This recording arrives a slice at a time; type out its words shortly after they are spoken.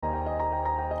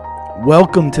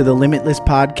Welcome to the Limitless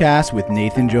Podcast with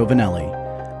Nathan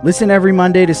Giovanelli. Listen every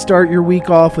Monday to start your week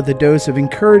off with a dose of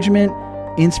encouragement,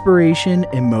 inspiration,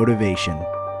 and motivation.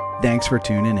 Thanks for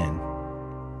tuning in.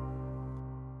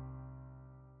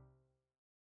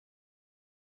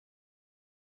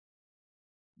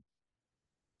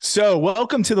 So,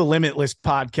 welcome to the Limitless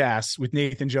Podcast with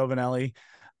Nathan Giovanelli.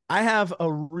 I have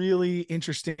a really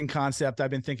interesting concept I've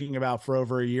been thinking about for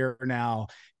over a year now,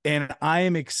 and I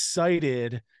am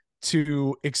excited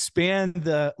to expand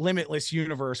the Limitless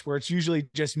universe where it's usually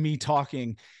just me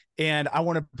talking. And I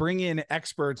want to bring in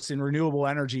experts in renewable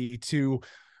energy to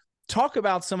talk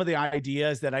about some of the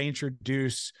ideas that I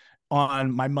introduce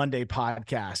on my Monday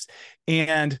podcast.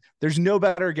 And there's no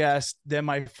better guest than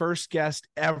my first guest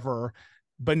ever,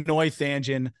 Benoy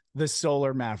Thanjan, the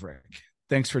Solar Maverick.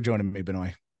 Thanks for joining me,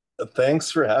 Benoy.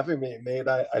 Thanks for having me, Nate.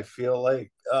 I feel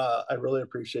like I really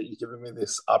appreciate you giving me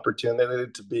this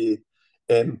opportunity to be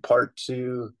in part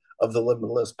two of the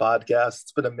Limitless podcast.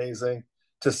 It's been amazing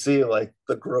to see like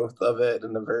the growth of it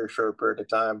in a very short period of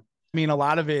time. I mean, a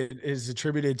lot of it is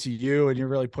attributed to you, and you're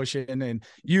really pushing, and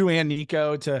you and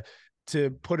Nico to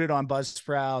put it on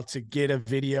Buzzsprout, to get a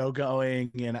video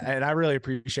going. And I really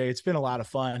appreciate it. It's been a lot of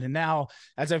fun. And now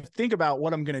as I think about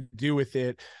what I'm going to do with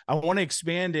it, I want to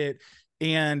expand it.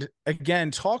 And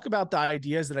again, talk about the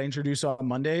ideas that I introduce on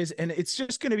Mondays. And it's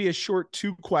just going to be a short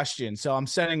 2 questions. So I'm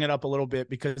setting it up a little bit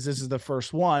because this is the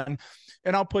first one.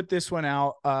 And I'll put this one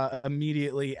out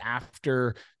immediately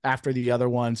after the other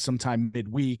one, sometime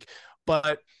midweek.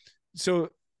 But so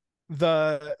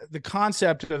the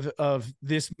concept of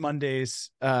this Monday's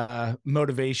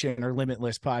motivation or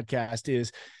Limitless podcast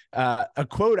is a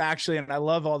quote, actually. And I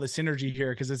love all the synergy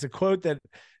here because it's a quote that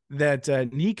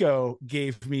Nico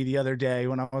gave me the other day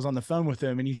when I was on the phone with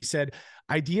him. And he said,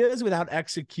 ideas without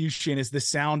execution is the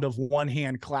sound of one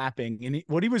hand clapping. And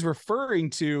what he was referring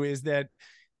to is that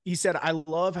he said, I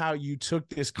love how you took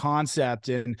this concept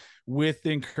and with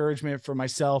the encouragement from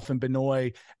myself and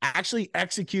Benoy, actually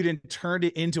execute and turned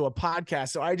it into a podcast.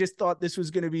 So I just thought this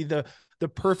was going to be the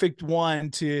perfect one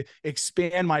to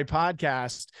expand my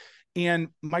podcast. And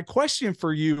my question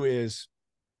for you is,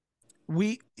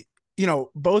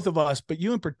 both of us, but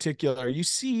you in particular, you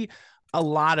see a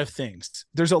lot of things.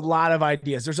 There's a lot of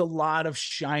ideas. There's a lot of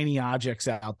shiny objects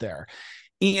out there.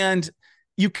 And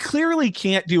you clearly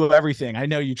can't do everything. I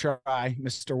know you try,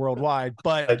 Mr. Worldwide,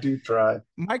 but I do try.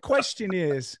 My question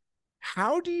is,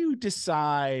 how do you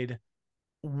decide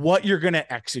what you're going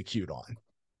to execute on?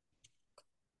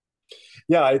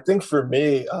 Yeah, I think for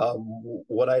me,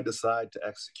 what I decide to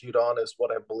execute on is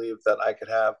what I believe that I could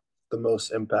have the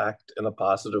most impact in a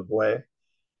positive way.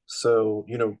 So,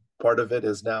 part of it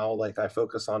is now like I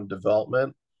focus on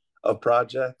development of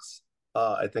projects.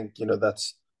 I think,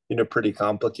 that's, pretty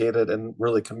complicated and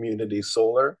really community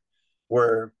solar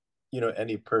where,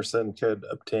 any person could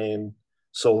obtain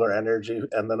solar energy.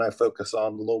 And then I focus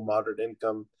on low moderate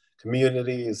income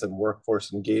communities and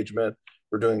workforce engagement.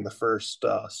 We're doing the first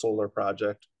solar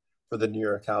project for the New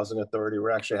York Housing Authority.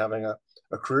 We're actually having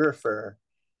a career fair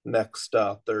next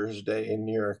Thursday in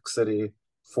New York City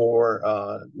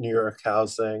for New York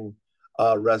housing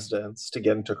residents to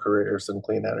get into careers in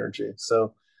clean energy.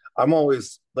 So I'm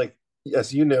always like,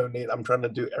 as you know, Nate, I'm trying to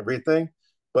do everything,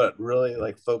 but really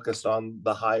like focused on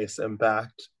the highest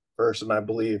impact first. And I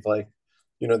believe like,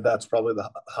 that's probably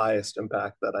the highest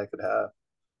impact that I could have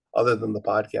other than the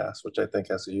podcast, which I think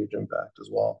has a huge impact as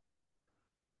well.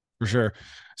 For sure.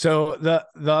 So the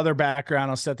other background,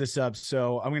 I'll set this up.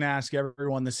 So I'm going to ask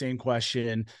everyone the same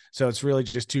question. So it's really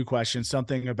just 2 questions,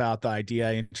 something about the idea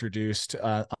I introduced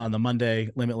on the Monday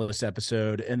Limitless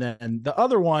episode. And then the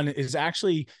other one is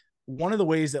actually one of the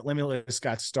ways that Limitless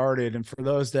got started. And for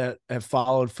those that have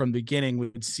followed from the beginning, we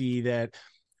would see that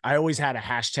I always had a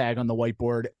hashtag on the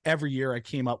whiteboard. Every year I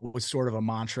came up with sort of a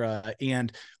mantra.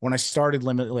 And when I started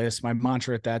Limitless, my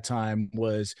mantra at that time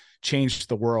was change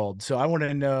the world. So I want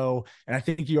to know, and I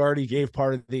think you already gave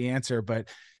part of the answer, but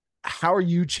how are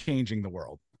you changing the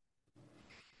world?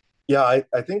 Yeah,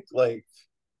 I think like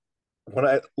when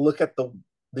I look at the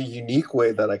unique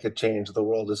way that I could change the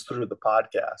world is through the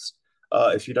podcast.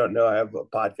 If you don't know, I have a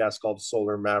podcast called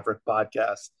Solar Maverick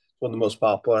Podcast. It's one of the most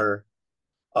popular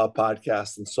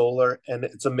podcast in solar, and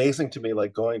it's amazing to me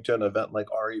like going to an event like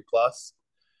RE Plus.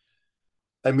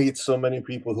 I meet so many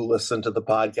people who listen to the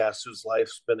podcast whose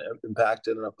life's been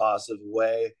impacted in a positive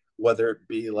way, whether it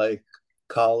be like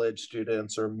college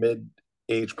students or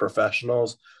mid-age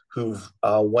professionals who've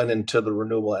went into the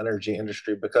renewable energy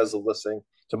industry because of listening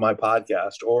to my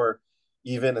podcast. Or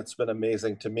even it's been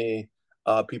amazing to me,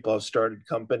 people have started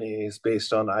companies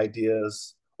based on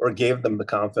ideas or gave them the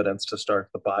confidence to start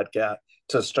the podcast,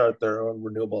 to start their own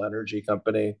renewable energy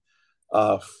company.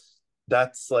 Uh,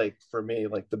 that's like for me,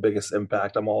 like the biggest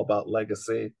impact. I'm all about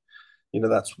legacy.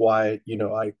 That's why,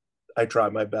 I try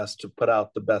my best to put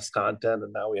out the best content,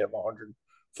 and now we have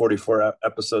 144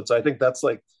 episodes. So I think that's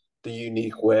like the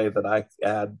unique way that I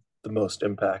add the most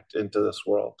impact into this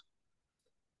world.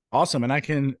 Awesome.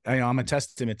 And I'm a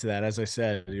testament to that. As I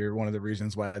said, you're one of the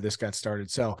reasons why this got started.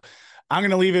 So I'm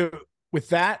going to leave it with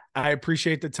that. I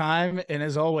appreciate the time. And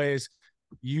as always,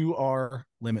 you are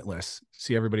limitless.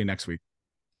 See everybody next week.